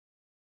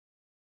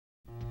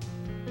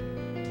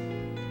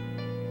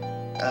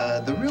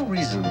The real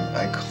reason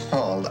I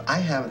called, I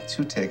have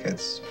 2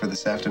 tickets for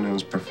this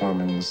afternoon's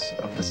performance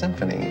of the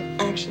symphony.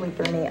 Actually,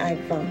 Bernie,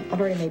 I've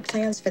already made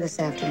plans for this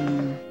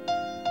afternoon.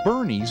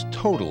 Bernie's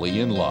totally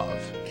in love.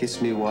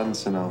 Kiss me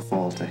once and I'll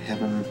fall to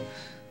heaven.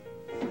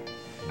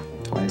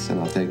 Twice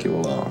and I'll take you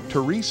along.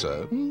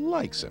 Teresa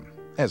likes him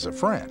as a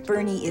friend.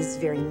 Bernie is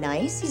very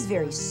nice. He's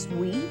very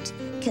sweet,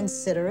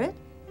 considerate,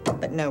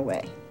 but no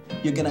way.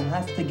 You're gonna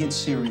have to get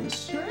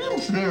serious. I am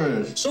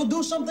serious. So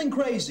do something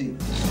crazy.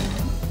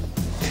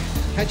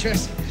 Hi,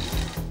 Tess.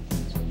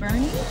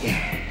 Bernie?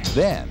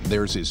 Then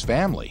there's his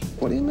family.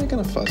 What are you making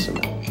a fuss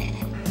about?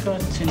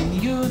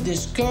 Cutting you,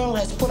 this girl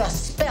has put a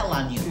spell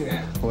on you.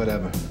 Yeah,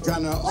 whatever.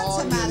 Gonna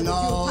What's the matter with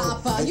you,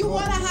 Papa? You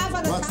want to have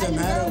an What's the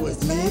matter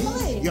with me?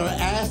 family? You're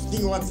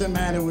asking what's the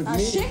matter with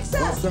me?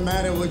 Shiksa. What's the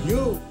matter with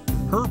you?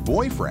 Her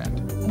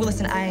boyfriend. Well,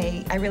 listen,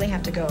 I really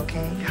have to go,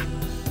 okay? Yeah.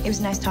 It was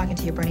nice talking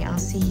to you, Bernie. I'll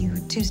see you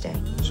Tuesday.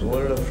 So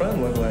what did a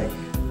friend look like?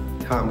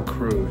 Tom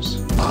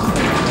Cruise.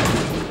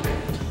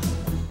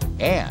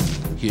 And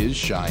his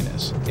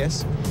shyness.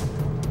 Kiss?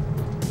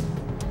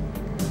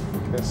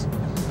 Kiss?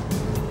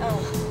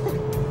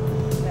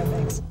 Oh, no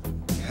thanks.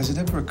 Has it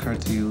ever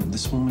occurred to you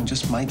this woman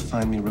just might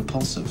find me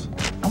repulsive?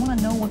 I want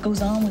to know what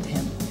goes on with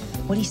him,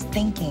 what he's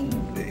thinking.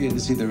 It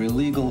is either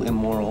illegal,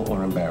 immoral,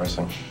 or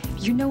embarrassing.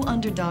 You're no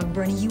underdog,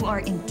 Bernie. You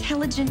are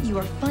intelligent, you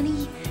are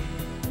funny,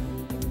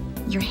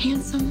 you're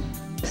handsome.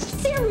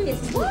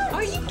 Serious? What?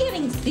 Are you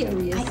getting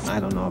serious? I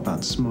don't know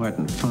about smart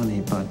and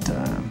funny, but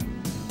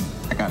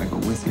I gotta go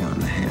with you on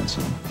the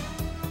handsome.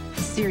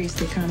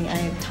 Seriously, Connie, I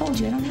have told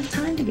you I don't have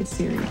time to get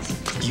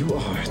serious. You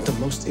are the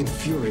most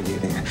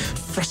infuriating,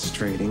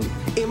 frustrating,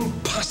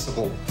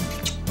 impossible.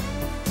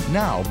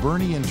 Now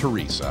Bernie and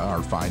Teresa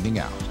are finding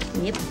out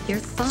Yep, you're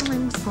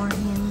falling for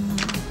him.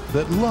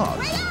 that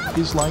love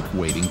is like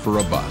waiting for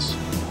a bus.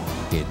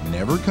 It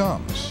never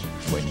comes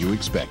when you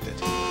expect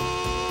it.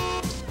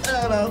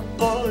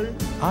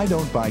 I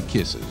Don't Buy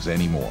Kisses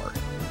Anymore.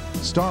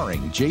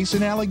 Starring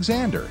Jason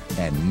Alexander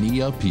and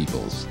Nia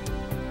Peoples.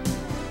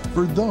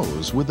 For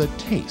those with a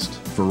taste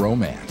for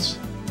romance.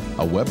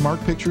 A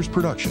Webmark Pictures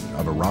production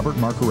of a Robert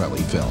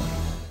Marcarelli film.